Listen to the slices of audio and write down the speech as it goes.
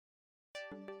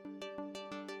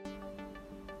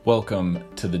Welcome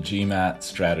to the GMAT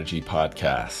Strategy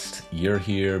Podcast. You're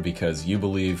here because you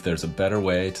believe there's a better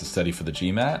way to study for the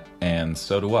GMAT, and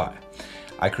so do I.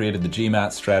 I created the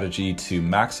GMAT strategy to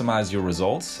maximize your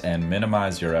results and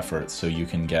minimize your efforts so you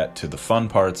can get to the fun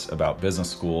parts about business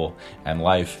school and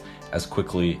life as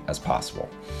quickly as possible.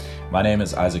 My name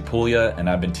is Isaac Puglia, and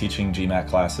I've been teaching GMAT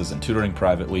classes and tutoring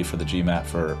privately for the GMAT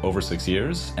for over 6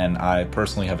 years, and I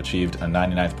personally have achieved a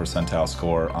 99th percentile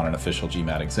score on an official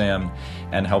GMAT exam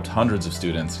and helped hundreds of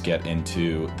students get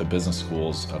into the business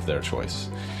schools of their choice.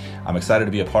 I'm excited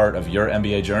to be a part of your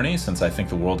MBA journey since I think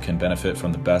the world can benefit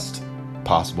from the best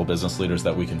possible business leaders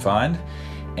that we can find.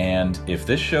 And if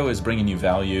this show is bringing you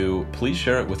value, please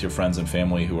share it with your friends and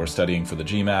family who are studying for the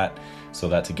GMAT so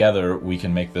that together we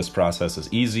can make this process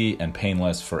as easy and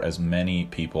painless for as many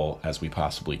people as we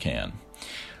possibly can.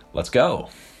 Let's go.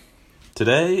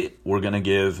 Today, we're going to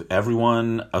give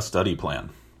everyone a study plan.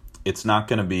 It's not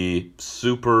going to be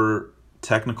super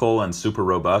technical and super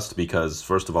robust because,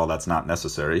 first of all, that's not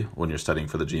necessary when you're studying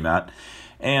for the GMAT.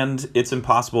 And it's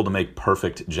impossible to make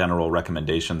perfect general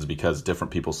recommendations because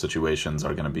different people's situations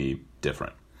are going to be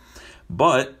different.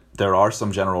 But there are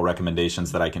some general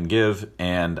recommendations that I can give,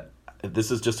 and this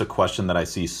is just a question that I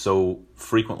see so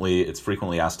frequently. It's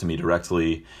frequently asked to me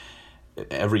directly.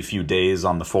 Every few days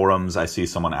on the forums, I see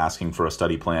someone asking for a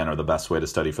study plan or the best way to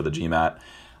study for the GMAT.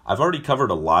 I've already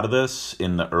covered a lot of this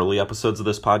in the early episodes of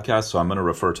this podcast, so I'm going to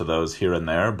refer to those here and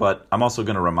there, but I'm also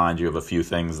going to remind you of a few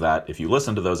things that if you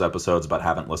listen to those episodes but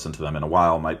haven't listened to them in a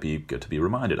while, might be good to be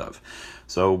reminded of.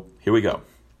 So here we go.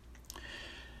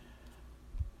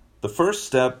 The first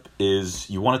step is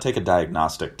you want to take a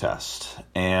diagnostic test,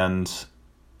 and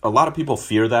a lot of people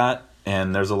fear that.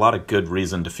 And there's a lot of good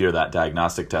reason to fear that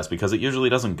diagnostic test because it usually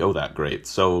doesn't go that great.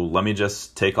 So let me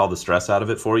just take all the stress out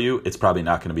of it for you. It's probably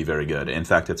not going to be very good. In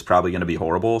fact, it's probably going to be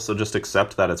horrible. So just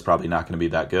accept that it's probably not going to be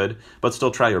that good, but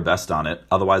still try your best on it.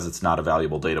 Otherwise, it's not a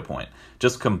valuable data point.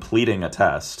 Just completing a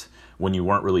test when you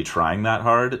weren't really trying that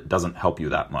hard doesn't help you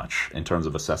that much in terms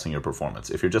of assessing your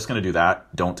performance. If you're just going to do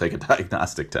that, don't take a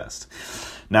diagnostic test.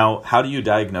 Now, how do you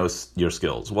diagnose your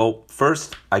skills? Well,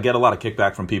 first, I get a lot of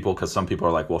kickback from people because some people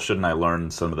are like, well, shouldn't I learn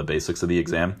some of the basics of the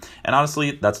exam? And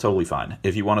honestly, that's totally fine.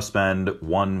 If you want to spend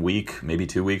 1 week, maybe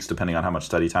 2 weeks, depending on how much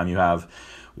study time you have,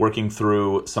 working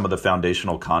through some of the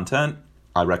foundational content,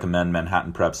 I recommend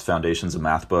Manhattan Prep's Foundations of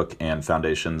Math book and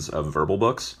Foundations of Verbal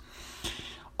books.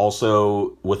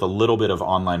 Also, with a little bit of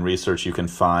online research, you can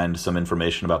find some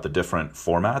information about the different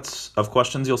formats of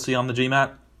questions you'll see on the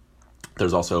GMAT.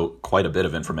 There's also quite a bit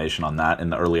of information on that in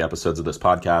the early episodes of this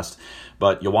podcast,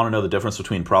 but you'll want to know the difference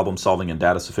between problem solving and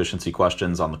data sufficiency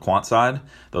questions on the quant side.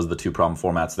 Those are the two problem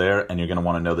formats there, and you're going to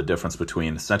want to know the difference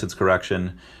between sentence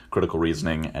correction, critical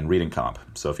reasoning, and reading comp.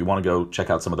 So if you want to go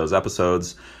check out some of those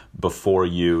episodes before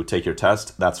you take your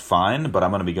test, that's fine, but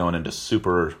I'm going to be going into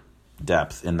super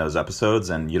depth in those episodes,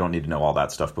 and you don't need to know all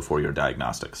that stuff before your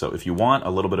diagnostic. So if you want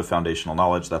a little bit of foundational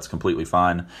knowledge, that's completely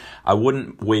fine. I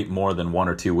wouldn't wait more than 1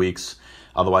 or 2 weeks.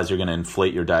 Otherwise, you're going to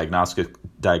inflate your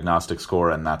diagnostic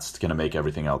score, and that's going to make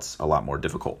everything else a lot more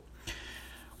difficult.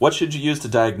 What should you use to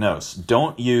diagnose?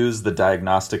 Don't use the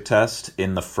diagnostic test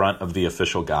in the front of the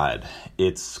official guide.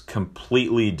 It's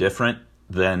completely different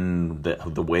than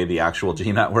the way the actual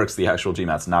GMAT works. The actual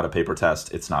GMAT's not a paper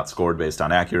test. It's not scored based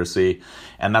on accuracy,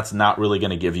 and that's not really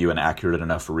going to give you an accurate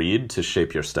enough read to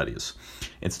shape your studies.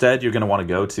 Instead, you're going to want to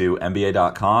go to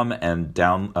mba.com and you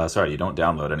don't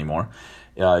download anymore.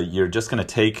 You're going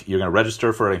to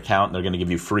register for an account, and they're going to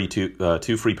give you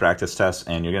two free practice tests,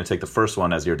 and you're going to take the first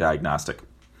one as your diagnostic.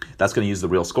 That's going to use the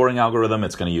real scoring algorithm.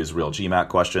 It's going to use real GMAT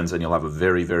questions, and you'll have a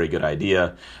very, very good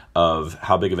idea of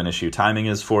how big of an issue timing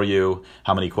is for you,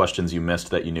 how many questions you missed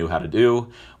that you knew how to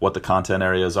do, what the content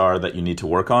areas are that you need to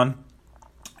work on,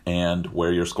 and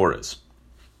where your score is.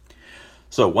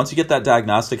 So once you get that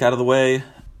diagnostic out of the way,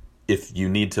 if you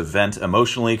need to vent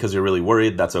emotionally because you're really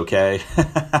worried, that's okay.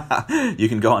 You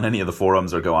can go on any of the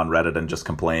forums or go on Reddit and just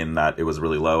complain that it was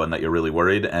really low and that you're really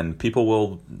worried, and people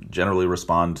will generally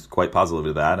respond quite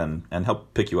positively to that and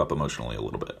help pick you up emotionally a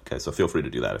little bit. Okay, so feel free to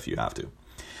do that if you have to.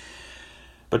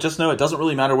 But just know it doesn't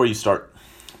really matter where you start.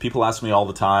 People ask me all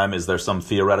the time, is there some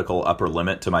theoretical upper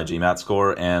limit to my GMAT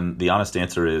score? And the honest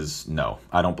answer is no.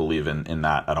 I don't believe in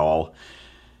that at all.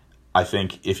 I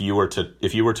think if you were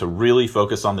to really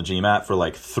focus on the GMAT for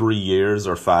like 3 years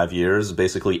or 5 years,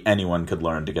 basically anyone could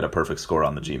learn to get a perfect score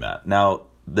on the GMAT. Now,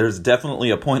 there's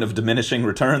definitely a point of diminishing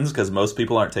returns because most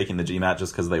people aren't taking the GMAT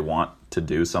just because they want to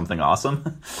do something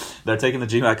awesome. They're taking the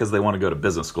GMAT because they want to go to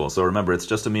business school. So remember, it's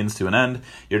just a means to an end.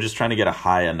 You're just trying to get a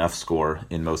high enough score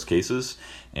in most cases,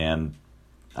 and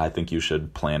I think you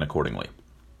should plan accordingly.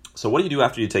 So what do you do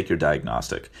after you take your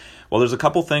diagnostic? Well, there's a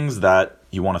couple things that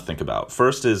you want to think about.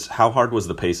 First is, how hard was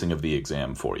the pacing of the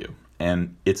exam for you?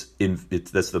 And that's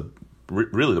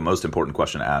really the most important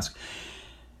question to ask.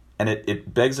 And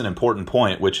it begs an important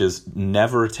point, which is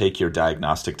never take your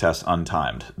diagnostic test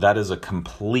untimed. That is a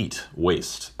complete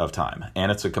waste of time,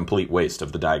 and it's a complete waste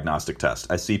of the diagnostic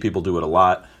test. I see people do it a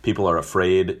lot. People are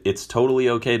afraid. It's totally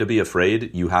okay to be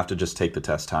afraid. You have to just take the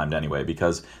test timed anyway,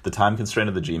 because the time constraint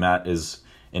of the GMAT is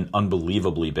an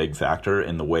unbelievably big factor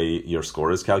in the way your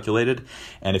score is calculated.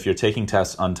 And if you're taking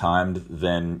tests untimed,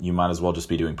 then you might as well just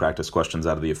be doing practice questions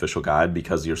out of the official guide,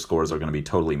 because your scores are going to be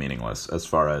totally meaningless as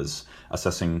far as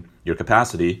assessing your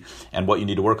capacity and what you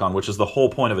need to work on, which is the whole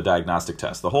point of a diagnostic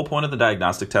test. The whole point of the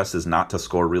diagnostic test is not to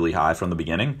score really high from the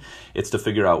beginning. It's to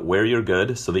figure out where you're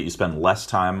good so that you spend less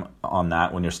time on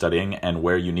that when you're studying, and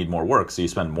where you need more work so you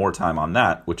spend more time on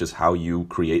that, which is how you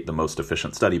create the most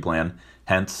efficient study plan,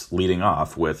 hence leading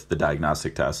off with the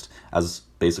diagnostic test as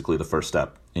basically the first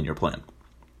step in your plan.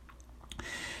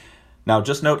 Now,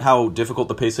 just note how difficult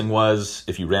the pacing was.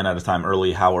 If you ran out of time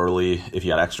early, how early? If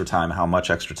you had extra time, how much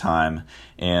extra time?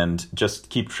 And just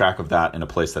keep track of that in a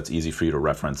place that's easy for you to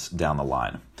reference down the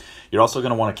line. You're also going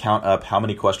to want to count up how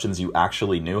many questions you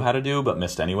actually knew how to do but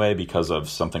missed anyway because of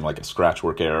something like a scratch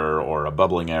work error or a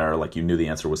bubbling error, like you knew the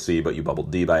answer was C but you bubbled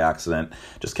D by accident.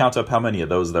 Just count up how many of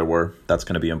those there were. That's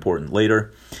going to be important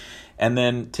later. And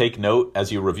then take note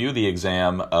as you review the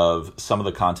exam of some of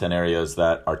the content areas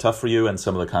that are tough for you and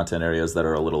some of the content areas that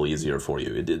are a little easier for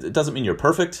you. It doesn't mean you're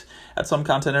perfect at some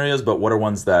content areas, but what are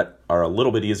ones that are a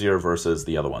little bit easier versus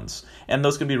the other ones? And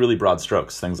those can be really broad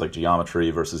strokes, things like geometry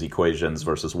versus equations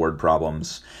versus word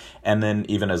problems. And then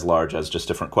even as large as just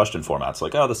different question formats,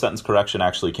 like, the sentence correction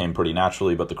actually came pretty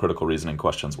naturally, but the critical reasoning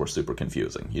questions were super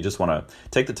confusing. You just want to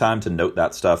take the time to note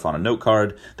that stuff on a note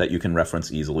card that you can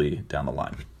reference easily down the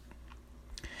line.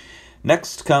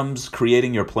 Next comes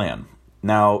creating your plan.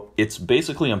 Now, it's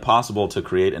basically impossible to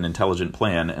create an intelligent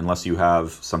plan unless you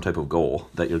have some type of goal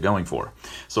that you're going for.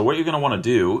 So what you're going to want to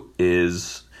do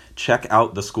is check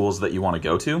out the schools that you want to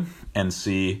go to and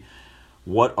see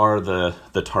what are the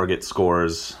target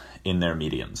scores in their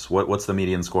medians. What's the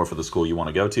median score for the school you want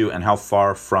to go to, and how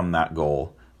far from that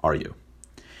goal are you?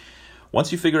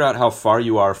 Once you figure out how far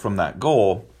you are from that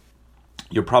goal,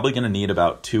 you're probably going to need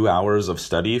about 2 hours of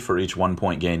study for each 1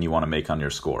 point gain you want to make on your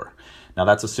score. Now,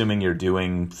 that's assuming you're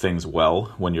doing things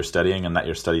well when you're studying and that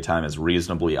your study time is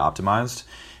reasonably optimized.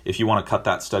 If you want to cut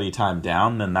that study time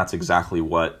down, then that's exactly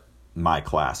what my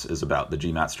class is about. The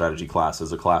GMAT strategy class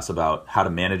is a class about how to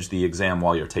manage the exam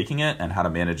while you're taking it and how to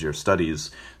manage your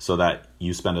studies so that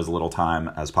you spend as little time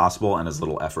as possible and as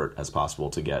little effort as possible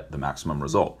to get the maximum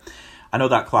result. I know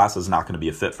that class is not going to be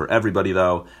a fit for everybody,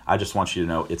 though. I just want you to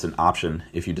know it's an option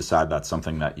if you decide that's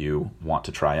something that you want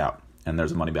to try out. And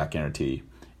there's a money-back guarantee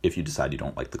if you decide you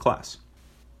don't like the class.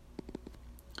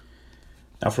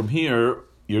 Now from here,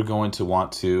 you're going to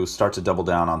want to start to double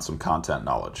down on some content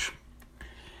knowledge.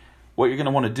 What you're going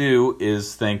to want to do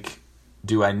is think,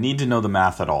 do I need to know the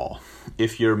math at all?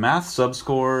 If your math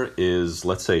subscore is,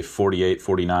 let's say, 48,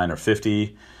 49, or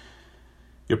 50,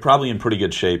 you're probably in pretty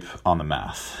good shape on the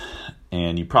math.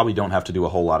 And you probably don't have to do a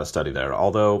whole lot of study there,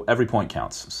 although every point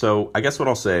counts. So I guess what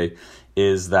I'll say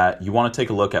is that you want to take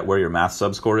a look at where your math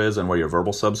subscore is and where your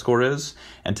verbal subscore is,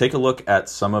 and take a look at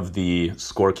some of the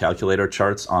score calculator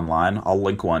charts online. I'll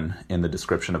link one in the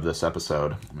description of this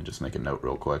episode. Let me just make a note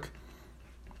real quick.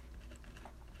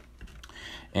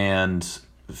 And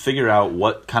figure out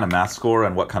what kind of math score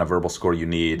and what kind of verbal score you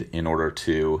need in order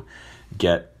to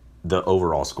get the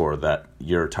overall score that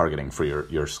you're targeting for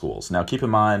your schools. Now, keep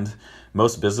in mind,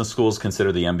 most business schools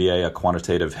consider the MBA a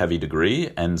quantitative heavy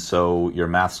degree, and so your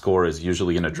math score is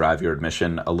usually going to drive your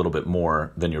admission a little bit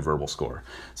more than your verbal score.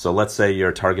 So let's say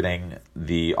you're targeting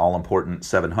the all-important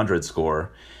 700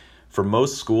 score. For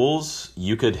most schools,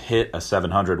 you could hit a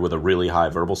 700 with a really high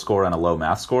verbal score and a low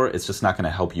math score. It's just not going to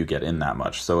help you get in that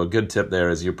much. So a good tip there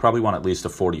is you probably want at least a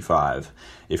 45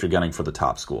 if you're gunning for the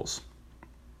top schools.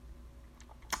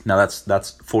 Now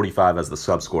that's 45 as the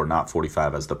sub-score, not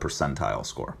 45 as the percentile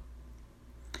score.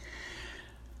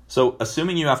 So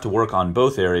assuming you have to work on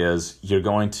both areas, you're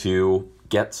going to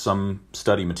get some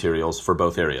study materials for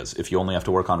both areas. If you only have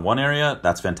to work on one area,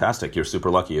 that's fantastic. You're super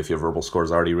lucky. If your verbal score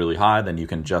is already really high, then you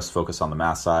can just focus on the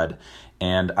math side.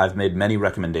 And I've made many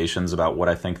recommendations about what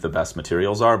I think the best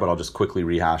materials are, but I'll just quickly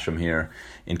rehash them here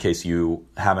in case you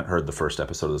haven't heard the first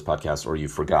episode of this podcast or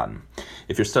you've forgotten.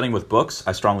 If you're studying with books,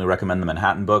 I strongly recommend the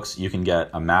Manhattan books. You can get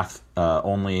a math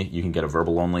only, you can get a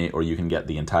verbal only, or you can get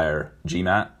the entire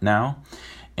GMAT now.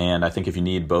 And I think if you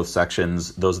need both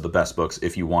sections, those are the best books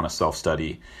if you want to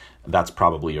self-study that's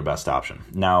probably your best option.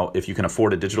 Now, if you can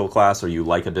afford a digital class or you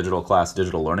like a digital class,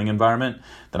 digital learning environment,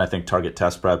 then I think Target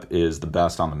Test Prep is the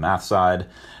best on the math side.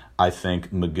 I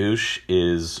think Magoosh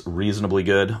is reasonably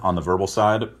good on the verbal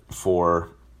side for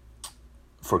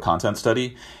content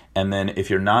study. And then if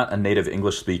you're not a native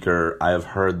English speaker, I have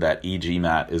heard that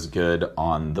GMAT is good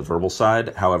on the verbal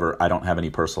side. However, I don't have any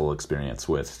personal experience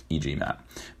with GMAT,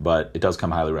 but it does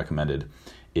come highly recommended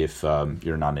if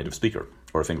you're a non-native speaker,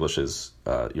 or if English is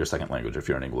your second language, if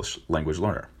you're an English language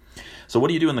learner. So what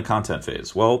do you do in the content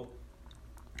phase? Well,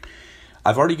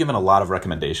 I've already given a lot of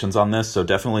recommendations on this, so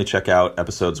definitely check out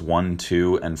episodes 1,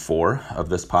 2, and 4 of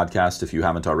this podcast if you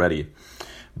haven't already.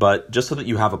 But just so that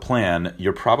you have a plan,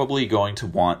 you're probably going to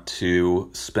want to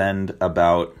spend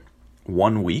about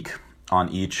 1 week on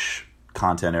each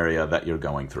content area that you're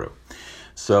going through.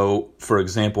 So, for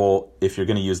example, if you're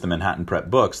going to use the Manhattan Prep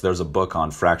books, there's a book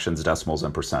on fractions, decimals,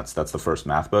 and percents. That's the first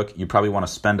math book. You probably want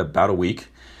to spend about a week,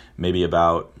 maybe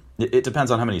about, it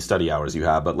depends on how many study hours you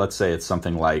have, but let's say it's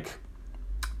something like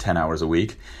 10 hours a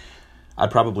week.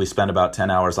 I'd probably spend about 10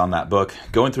 hours on that book,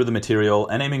 going through the material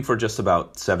and aiming for just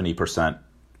about 70%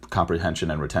 comprehension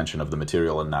and retention of the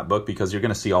material in that book, because you're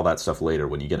going to see all that stuff later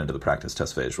when you get into the practice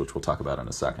test phase, which we'll talk about in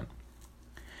a second.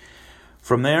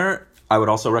 From there, I would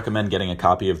also recommend getting a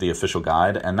copy of the official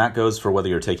guide, and that goes for whether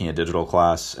you're taking a digital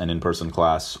class, an in-person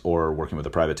class, or working with a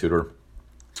private tutor,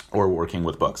 or working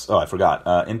with books. Oh, I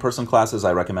forgot. In-person classes,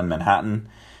 I recommend Manhattan.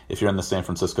 If you're in the San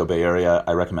Francisco Bay Area,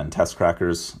 I recommend Test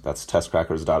Crackers. That's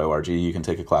testcrackers.org. You can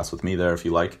take a class with me there if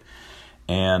you like.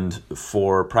 And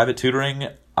for private tutoring,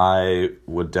 I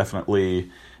would definitely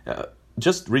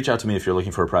just reach out to me if you're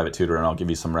looking for a private tutor, and I'll give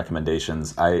you some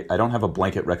recommendations. I don't have a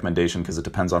blanket recommendation because it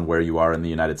depends on where you are in the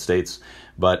United States,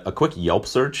 but a quick Yelp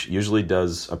search usually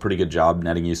does a pretty good job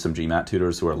netting you some GMAT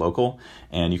tutors who are local.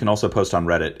 And you can also post on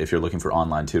Reddit if you're looking for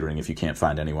online tutoring if you can't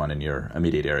find anyone in your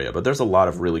immediate area. But there's a lot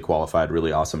of really qualified,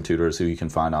 really awesome tutors who you can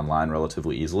find online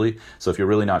relatively easily. So if you're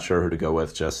really not sure who to go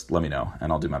with, just let me know,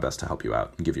 and I'll do my best to help you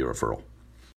out and give you a referral.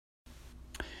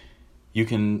 You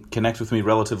can connect with me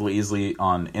relatively easily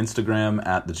on Instagram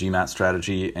at the GMAT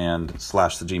Strategy and / the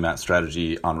GMAT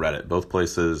Strategy on Reddit. Both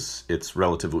places, it's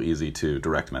relatively easy to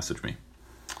direct message me.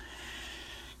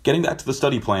 Getting back to the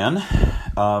study plan,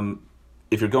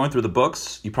 if you're going through the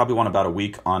books, you probably want about a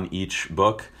week on each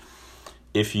book.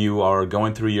 If you are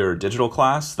going through your digital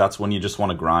class, that's when you just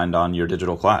want to grind on your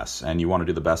digital class and you want to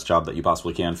do the best job that you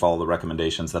possibly can, follow the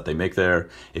recommendations that they make there.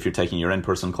 If you're taking your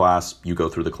in-person class, you go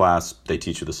through the class, they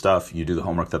teach you the stuff, you do the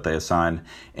homework that they assign,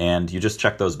 and you just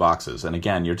check those boxes. And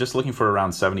again, you're just looking for around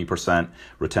 70%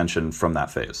 retention from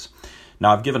that phase.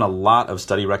 Now, I've given a lot of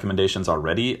study recommendations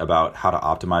already about how to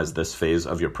optimize this phase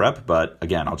of your prep, but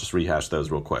again, I'll just rehash those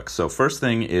real quick. So first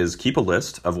thing is keep a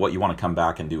list of what you want to come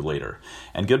back and do later.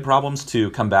 And good problems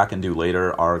to come back and do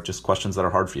later are just questions that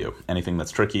are hard for you. Anything that's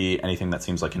tricky, anything that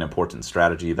seems like an important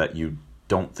strategy that you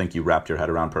don't think you wrapped your head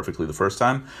around perfectly the first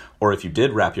time, or if you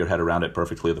did wrap your head around it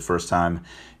perfectly the first time,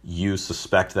 you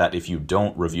suspect that if you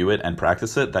don't review it and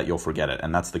practice it, that you'll forget it.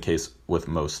 And that's the case with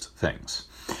most things.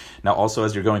 Now, also,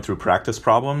 as you're going through practice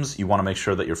problems, you want to make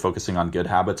sure that you're focusing on good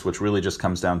habits, which really just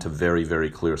comes down to very,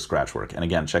 very clear scratch work. And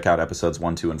again, check out episodes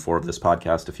 1, 2, and 4 of this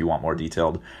podcast if you want more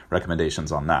detailed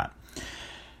recommendations on that.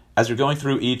 As you're going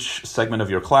through each segment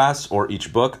of your class or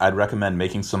each book, I'd recommend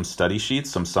making some study sheets,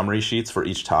 some summary sheets for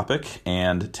each topic,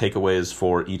 and takeaways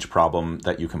for each problem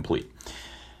that you complete.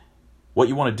 What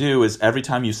you want to do is every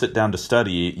time you sit down to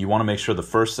study, you want to make sure the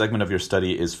first segment of your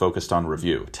study is focused on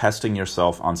review, testing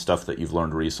yourself on stuff that you've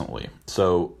learned recently.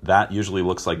 So that usually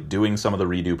looks like doing some of the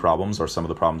redo problems or some of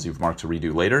the problems you've marked to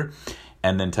redo later,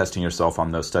 and then testing yourself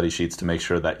on those study sheets to make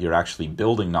sure that you're actually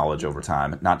building knowledge over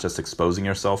time, not just exposing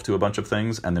yourself to a bunch of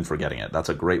things and then forgetting it. That's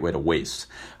a great way to waste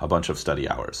a bunch of study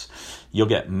hours. You'll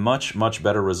get much, much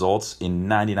better results in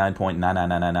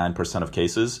 99.99999% of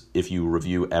cases if you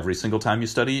review every single time you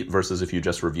study versus if you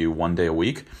just review one day a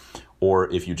week, or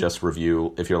if you just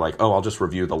review, if you're like, oh, I'll just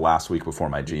review the last week before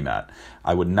my GMAT.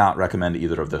 I would not recommend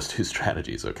either of those two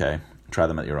strategies, okay? Try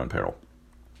them at your own peril.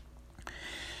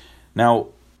 Now,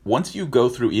 once you go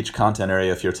through each content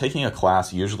area, if you're taking a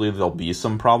class, usually there'll be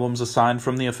some problems assigned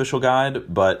from the official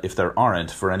guide, but if there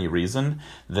aren't for any reason,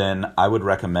 then I would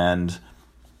recommend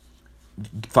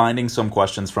finding some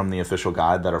questions from the official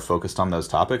guide that are focused on those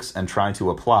topics and trying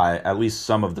to apply at least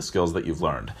some of the skills that you've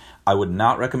learned. I would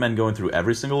not recommend going through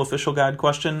every single official guide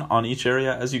question on each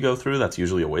area as you go through. That's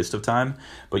usually a waste of time.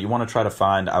 But you want to try to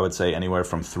find, I would say, anywhere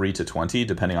from 3 to 20,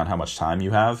 depending on how much time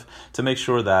you have, to make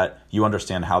sure that you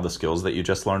understand how the skills that you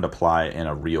just learned apply in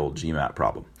a real GMAT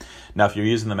problem. Now, if you're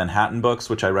using the Manhattan books,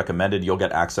 which I recommended, you'll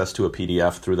get access to a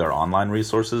PDF through their online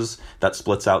resources that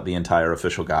splits out the entire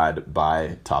official guide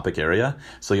by topic area.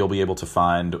 So you'll be able to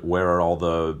find where are all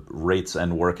the rates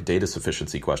and work data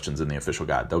sufficiency questions in the official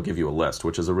guide. They'll give you a list,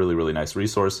 which is a really, really nice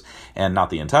resource, and not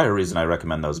the entire reason I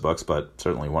recommend those books, but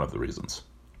certainly one of the reasons.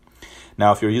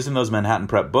 Now, if you're using those Manhattan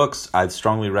Prep books, I'd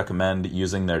strongly recommend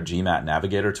using their GMAT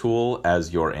Navigator tool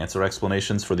as your answer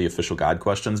explanations for the official guide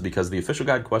questions, because the official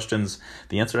guide questions,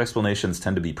 the answer explanations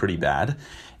tend to be pretty bad,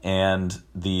 and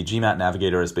the GMAT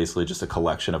Navigator is basically just a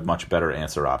collection of much better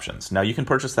answer options. Now, you can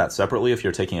purchase that separately if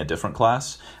you're taking a different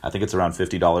class. I think it's around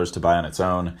 $50 to buy on its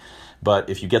own.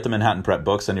 But if you get the Manhattan Prep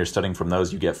books and you're studying from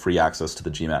those, you get free access to the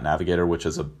GMAT Navigator, which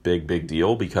is a big, big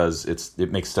deal because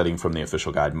it makes studying from the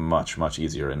official guide much, much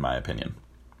easier, in my opinion.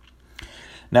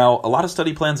 Now, a lot of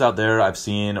study plans out there I've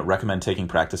seen recommend taking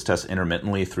practice tests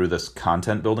intermittently through this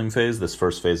content building phase, this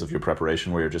first phase of your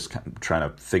preparation where you're just trying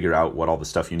to figure out what all the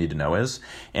stuff you need to know is.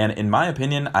 And in my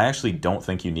opinion, I actually don't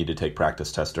think you need to take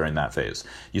practice tests during that phase.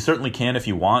 You certainly can if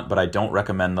you want, but I don't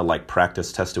recommend the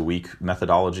practice test a week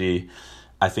methodology.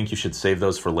 I think you should save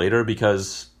those for later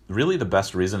because really the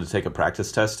best reason to take a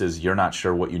practice test is you're not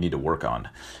sure what you need to work on.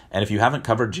 And if you haven't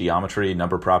covered geometry,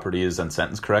 number properties, and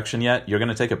sentence correction yet, you're going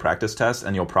to take a practice test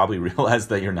and you'll probably realize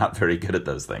that you're not very good at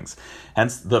those things.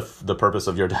 Hence the purpose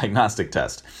of your diagnostic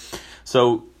test.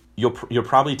 So you're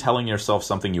probably telling yourself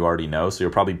something you already know, so you're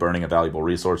probably burning a valuable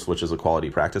resource, which is a quality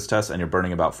practice test, and you're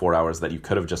burning about 4 hours that you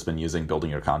could have just been using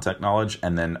building your content knowledge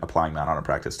and then applying that on a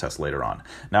practice test later on.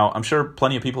 Now, I'm sure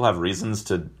plenty of people have reasons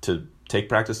to take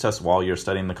practice tests while you're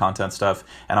studying the content stuff,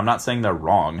 and I'm not saying they're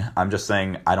wrong. I'm just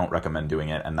saying I don't recommend doing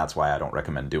it, and that's why I don't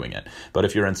recommend doing it. But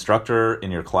if your instructor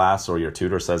in your class or your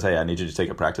tutor says, hey, I need you to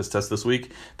take a practice test this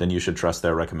week, then you should trust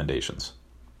their recommendations.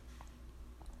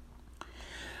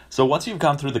 So once you've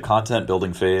gone through the content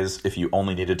building phase, if you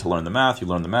only needed to learn the math, you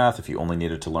learn the math. If you only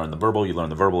needed to learn the verbal, you learn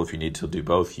the verbal. If you need to do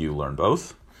both, you learn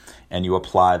both. And you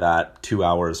apply that 2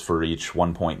 hours for each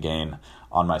 1 point gain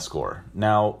on my score.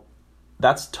 Now,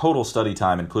 that's total study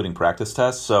time, including practice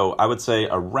tests. So I would say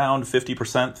around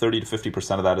 50%, 30 to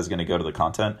 50% of that is going to go to the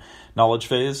content knowledge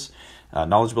phase,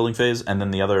 knowledge building phase. And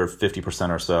then the other 50%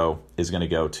 or so is going to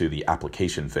go to the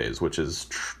application phase, which is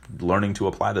learning to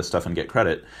apply this stuff and get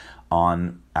credit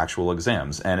on actual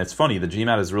exams. And it's funny, the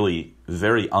GMAT is really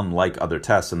very unlike other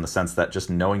tests in the sense that just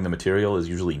knowing the material is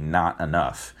usually not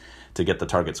enough to get the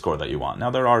target score that you want.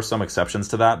 Now, there are some exceptions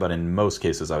to that, but in most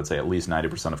cases, I would say at least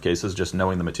 90% of cases, just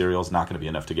knowing the material is not going to be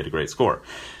enough to get a great score.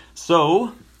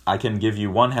 So I can give you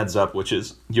one heads up, which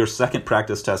is your second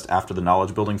practice test after the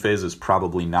knowledge building phase is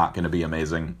probably not going to be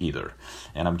amazing either.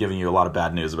 And I'm giving you a lot of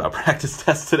bad news about practice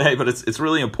tests today, but it's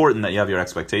really important that you have your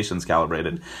expectations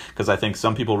calibrated, because I think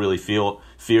some people really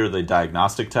fear the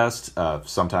diagnostic test,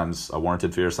 sometimes a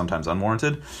warranted fear, sometimes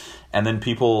unwarranted. And then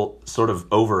people sort of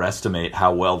overestimate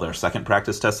how well their second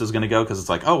practice test is going to go because it's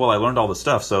like, oh, well, I learned all this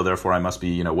stuff, so therefore I must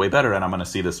be, way better, and I'm going to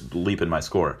see this leap in my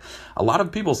score. A lot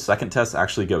of people's second tests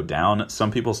actually go down. Some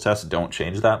people's tests don't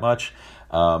change that much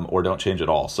or don't change at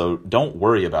all. So don't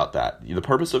worry about that. The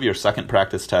purpose of your second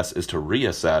practice test is to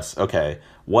reassess, okay,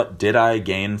 what did I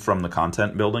gain from the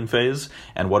content building phase,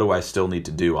 and what do I still need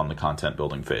to do on the content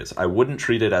building phase? I wouldn't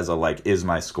treat it as a, is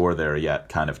my score there yet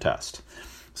kind of test.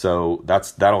 So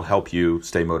that'll help you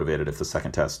stay motivated if the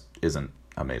second test isn't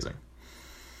amazing.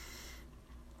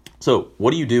 So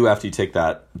what do you do after you take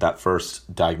that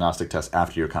first diagnostic test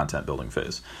after your content building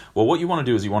phase? Well, what you want to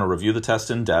do is you want to review the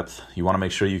test in depth. You want to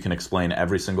make sure you can explain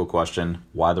every single question,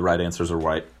 why the right answers are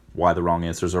right, why the wrong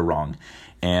answers are wrong,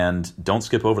 and don't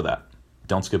skip over that.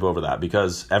 Don't skip over that,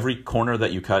 because every corner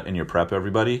that you cut in your prep,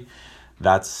 everybody,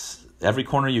 every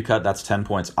corner you cut, that's 10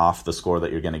 points off the score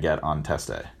that you're going to get on test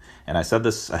day. And I said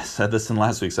this in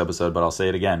last week's episode, but I'll say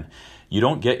it again. You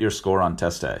don't get your score on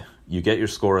test day. You get your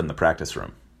score in the practice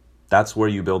room. That's where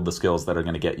you build the skills that are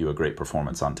going to get you a great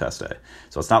performance on test day.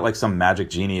 So it's not like some magic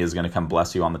genie is going to come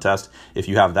bless you on the test. If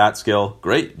you have that skill,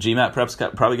 great. GMAT prep's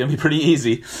probably going to be pretty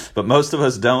easy, but most of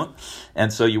us don't.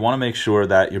 And so you want to make sure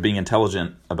that you're being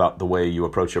intelligent about the way you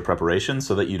approach your preparation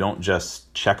so that you don't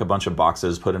just check a bunch of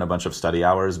boxes, put in a bunch of study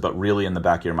hours, but really in the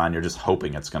back of your mind, you're just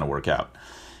hoping it's going to work out.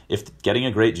 If getting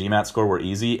a great GMAT score were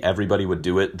easy, everybody would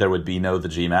do it. There would be the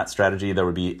GMAT strategy. There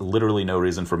would be literally no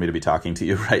reason for me to be talking to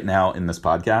you right now in this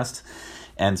podcast.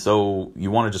 And so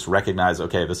you want to just recognize,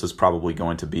 okay, this is probably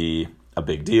going to be a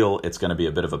big deal. It's going to be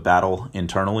a bit of a battle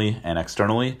internally and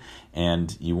externally,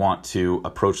 and you want to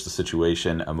approach the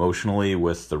situation emotionally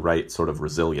with the right sort of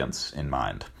resilience in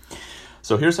mind.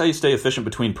 So here's how you stay efficient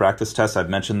between practice tests. I've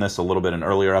mentioned this a little bit in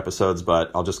earlier episodes, but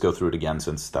I'll just go through it again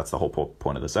since that's the whole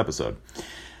point of this episode.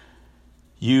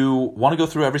 You want to go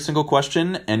through every single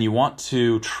question, and you want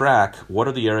to track what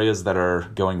are the areas that are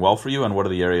going well for you and what are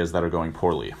the areas that are going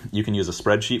poorly. You can use a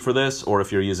spreadsheet for this, or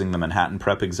if you're using the Manhattan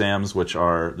Prep exams,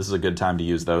 this is a good time to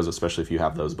use those, especially if you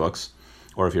have those books.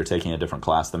 Or if you're taking a different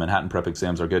class, the Manhattan Prep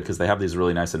exams are good because they have these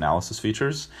really nice analysis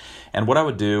features. And what I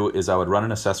would do is I would run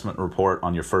an assessment report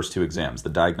on your first two exams, the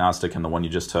diagnostic and the one you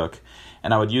just took.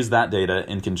 And I would use that data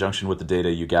in conjunction with the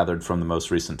data you gathered from the most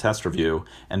recent test review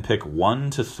and pick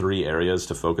 1 to 3 areas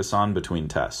to focus on between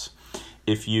tests.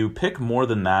 If you pick more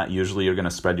than that, usually you're going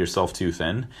to spread yourself too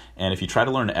thin. And if you try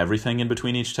to learn everything in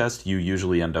between each test, you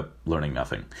usually end up learning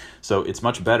nothing. So it's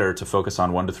much better to focus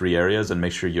on 1 to 3 areas and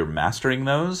make sure you're mastering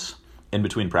those in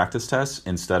between practice tests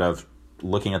instead of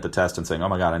looking at the test and saying, oh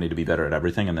my God, I need to be better at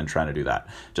everything, and then trying to do that.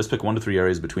 Just pick 1 to 3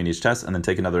 areas between each test and then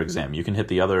take another exam. You can hit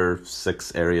the other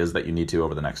 6 areas that you need to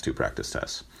over the next 2 practice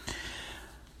tests.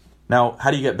 Now,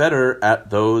 how do you get better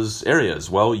at those areas?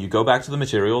 Well, you go back to the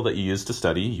material that you used to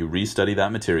study, you restudy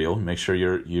that material, make sure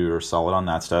you're solid on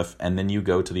that stuff, and then you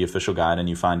go to the official guide and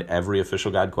you find every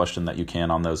official guide question that you can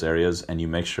on those areas, and you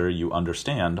make sure you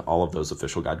understand all of those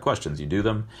official guide questions. You do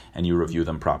them and you review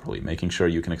them properly, making sure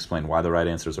you can explain why the right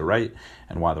answers are right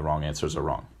and why the wrong answers are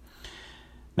wrong.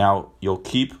 Now, you'll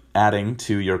keep adding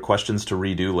to your questions to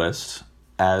redo list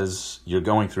as you're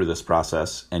going through this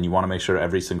process, and you want to make sure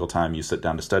every single time you sit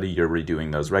down to study, you're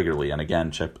redoing those regularly. And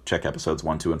again, check episodes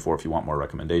 1, 2, and 4 if you want more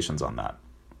recommendations on that.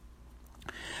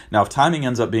 Now, if timing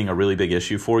ends up being a really big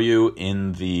issue for you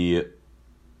in the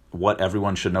what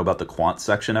everyone should know about the quant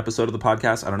section episode of the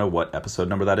podcast, I don't know what episode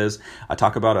number that is, I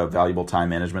talk about a valuable time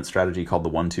management strategy called the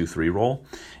 1-2-3 rule.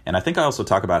 And I think I also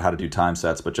talk about how to do time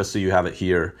sets, but just so you have it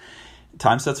here,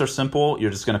 time sets are simple.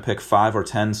 You're just going to pick 5 or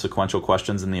 10 sequential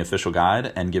questions in the official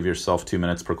guide and give yourself 2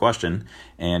 minutes per question.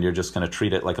 And you're just going to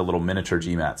treat it like a little miniature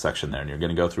GMAT section there. And you're going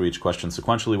to go through each question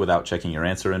sequentially without checking your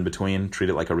answer in between. Treat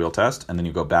it like a real test. And then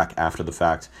you go back after the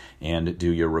fact and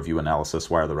do your review analysis.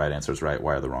 Why are the right answers right?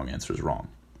 Why are the wrong answers wrong?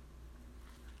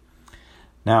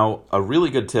 Now, a really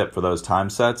good tip for those time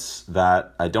sets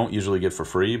that I don't usually give for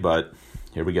free, but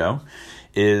here we go,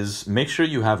 is make sure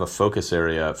you have a focus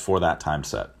area for that time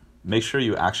set. Make sure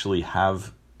you actually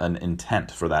have an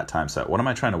intent for that time set. What am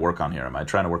I trying to work on here? Am I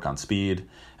trying to work on speed?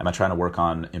 Am I trying to work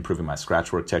on improving my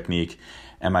scratch work technique?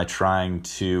 Am I trying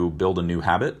to build a new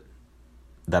habit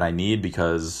that I need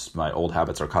because my old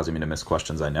habits are causing me to miss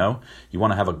questions I know? You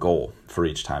want to have a goal for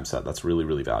each time set. That's really,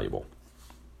 really valuable.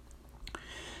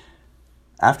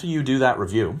 After you do that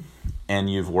review and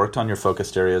you've worked on your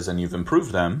focused areas and you've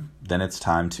improved them, then it's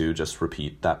time to just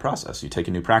repeat that process. You take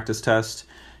a new practice test.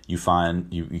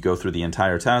 You go through the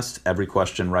entire test, every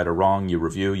question, right or wrong, you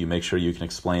review, you make sure you can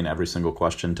explain every single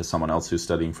question to someone else who's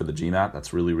studying for the GMAT.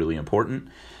 That's really, really important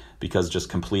because just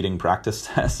completing practice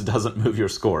tests doesn't move your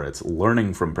score. It's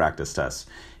learning from practice tests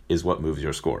is what moves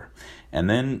your score. And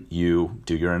then you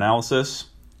do your analysis,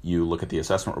 you look at the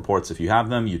assessment reports if you have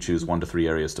them, you choose 1 to 3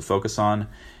 areas to focus on,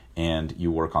 and you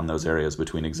work on those areas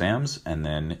between exams, and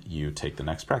then you take the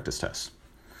next practice test.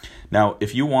 Now,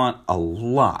 if you want a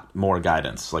lot more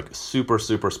guidance, like super,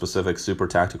 super specific, super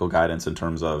tactical guidance in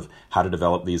terms of how to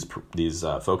develop these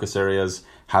focus areas,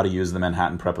 how to use the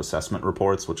Manhattan Prep assessment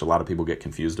reports, which a lot of people get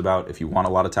confused about. If you want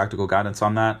a lot of tactical guidance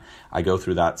on that, I go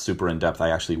through that super in depth. I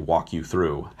actually walk you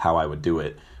through how I would do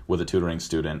it with a tutoring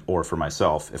student or for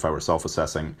myself if I were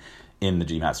self-assessing in the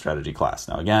GMAT strategy class.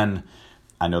 Now, again,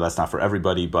 I know that's not for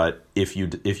everybody, but if you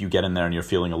get in there and you're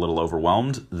feeling a little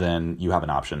overwhelmed, then you have an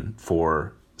option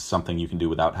for something you can do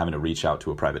without having to reach out to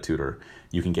a private tutor.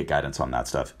 You can get guidance on that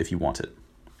stuff if you want it.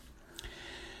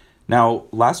 Now,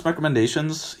 last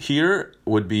recommendations here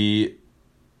would be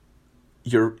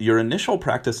your initial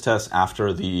practice tests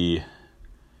after the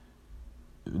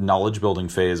knowledge building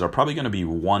phase are probably going to be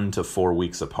 1 to 4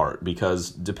 weeks apart,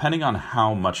 because depending on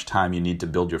how much time you need to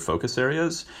build your focus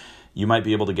areas, you might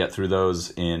be able to get through those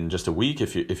in just a week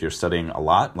if you're studying a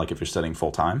lot, like if you're studying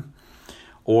full time.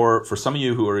 Or for some of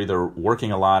you who are either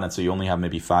working a lot and so you only have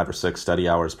maybe 5 or 6 study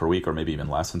hours per week, or maybe even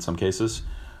less in some cases,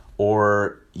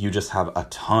 or you just have a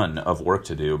ton of work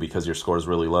to do because your score is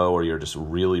really low or you're just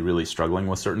really, really struggling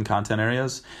with certain content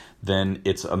areas, then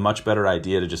it's a much better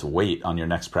idea to just wait on your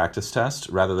next practice test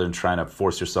rather than trying to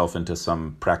force yourself into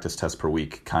some practice test per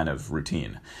week kind of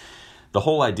routine. The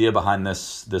whole idea behind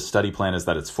this study plan is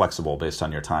that it's flexible based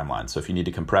on your timeline. So if you need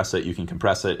to compress it, you can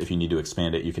compress it. If you need to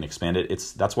expand it, you can expand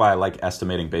it. That's why I like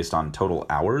estimating based on total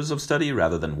hours of study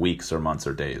rather than weeks or months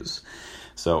or days.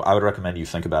 So I would recommend you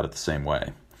think about it the same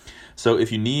way. So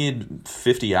if you need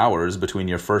 50 hours between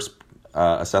your first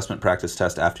assessment practice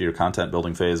test after your content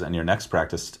building phase and your next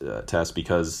practice test,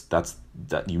 because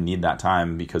that you need that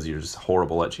time because you're just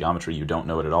horrible at geometry, you don't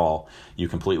know it at all, you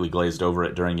completely glazed over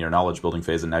it during your knowledge building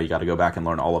phase, and now you got to go back and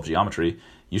learn all of geometry,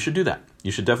 you should do that.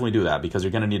 You should definitely do that because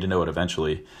you're going to need to know it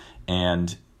eventually.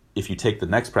 And if you take the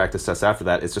next practice test after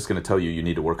that, it's just going to tell you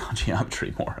need to work on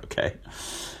geometry more, okay?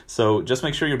 So just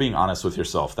make sure you're being honest with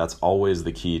yourself. That's always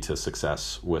the key to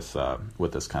success with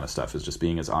this kind of stuff, is just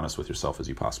being as honest with yourself as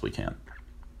you possibly can.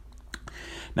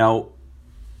 Now,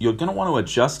 you're going to want to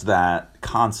adjust that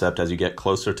concept as you get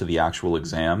closer to the actual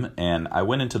exam. And I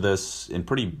went into this in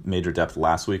pretty major depth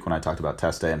last week when I talked about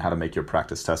test day and how to make your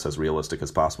practice tests as realistic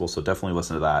as possible. So definitely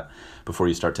listen to that before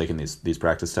you start taking these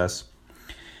practice tests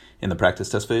in the practice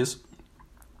test phase.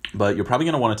 But you're probably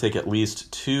going to want to take at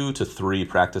least 2 to 3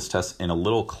 practice tests in a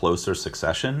little closer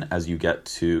succession as you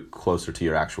get closer to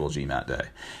your actual GMAT day.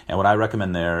 And what I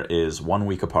recommend there is 1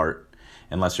 week apart,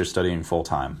 unless you're studying full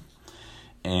time.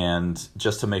 And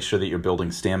just to make sure that you're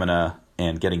building stamina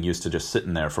and getting used to just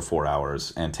sitting there for 4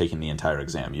 hours and taking the entire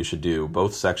exam. You should do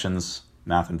both sections,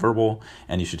 math and verbal,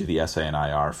 and you should do the essay and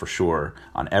IR for sure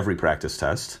on every practice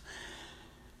test.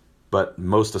 But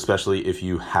most especially if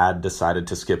you had decided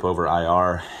to skip over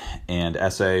IR and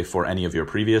essay for any of your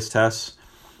previous tests,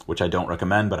 which I don't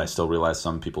recommend, but I still realize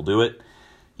some people do it,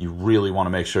 you really want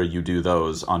to make sure you do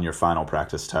those on your final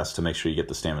practice test to make sure you get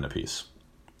the stamina piece.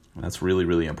 And that's really,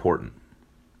 really important.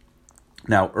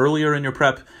 Now, earlier in your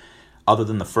prep, other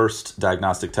than the first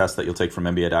diagnostic test that you'll take from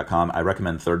MBA.com, I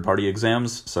recommend third-party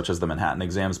exams, such as the Manhattan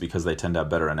exams, because they tend to have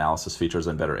better analysis features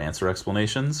and better answer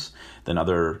explanations than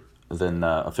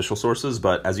official sources.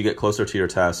 But as you get closer to your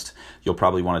test, you'll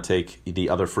probably want to take the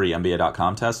other free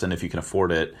MBA.com test, and if you can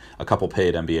afford it, a couple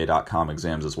paid MBA.com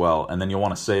exams as well. And then you'll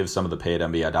want to save some of the paid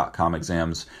MBA.com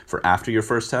exams for after your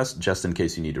first test, just in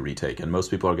case you need to retake. And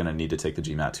most people are going to need to take the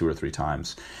GMAT 2 or 3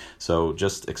 times. So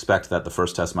just expect that the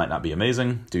first test might not be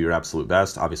amazing. Do your absolute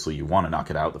best. Obviously, you want to knock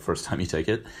it out the first time you take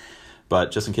it. But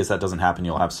just in case that doesn't happen,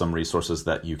 you'll have some resources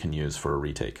that you can use for a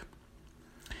retake.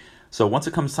 So once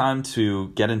it comes time to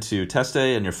get into test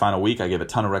day and your final week, I gave a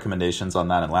ton of recommendations on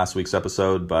that in last week's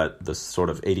episode, but the sort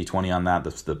of 80-20 on that,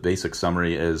 the basic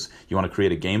summary is you want to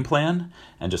create a game plan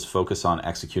and just focus on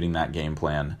executing that game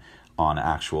plan on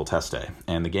actual test day.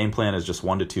 And the game plan is just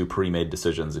 1 to 2 pre-made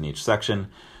decisions in each section,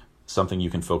 something you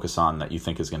can focus on that you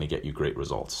think is going to get you great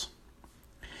results.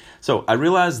 So I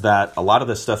realized that a lot of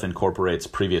this stuff incorporates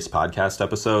previous podcast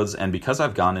episodes, and because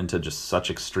I've gone into just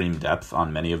such extreme depth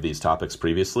on many of these topics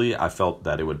previously, I felt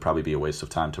that it would probably be a waste of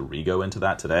time to re-go into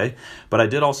that today. But I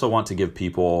did also want to give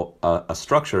people a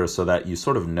structure so that you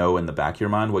sort of know in the back of your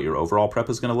mind what your overall prep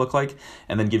is going to look like,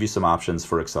 and then give you some options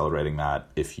for accelerating that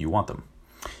if you want them.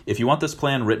 If you want this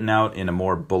plan written out in a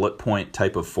more bullet point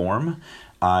type of form,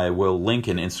 I will link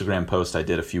an Instagram post I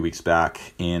did a few weeks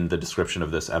back in the description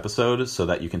of this episode so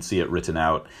that you can see it written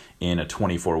out in a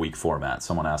 24-week format.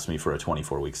 Someone asked me for a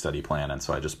 24-week study plan, and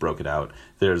so I just broke it out.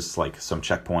 There's like some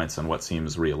checkpoints and what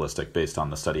seems realistic based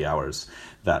on the study hours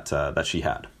that she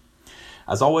had.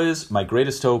 As always, my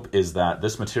greatest hope is that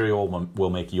this material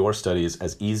will make your studies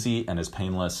as easy and as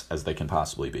painless as they can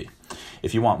possibly be.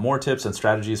 If you want more tips and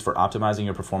strategies for optimizing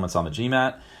your performance on the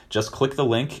GMAT, just click the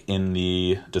link in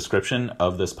the description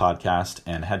of this podcast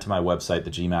and head to my website,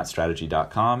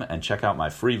 thegmatstrategy.com, and check out my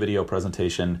free video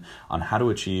presentation on how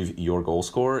to achieve your goal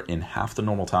score in half the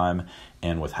normal time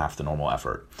and with half the normal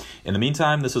effort. In the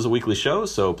meantime, this is a weekly show,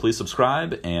 so please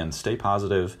subscribe and stay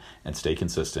positive and stay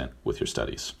consistent with your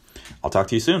studies. I'll talk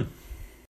to you soon.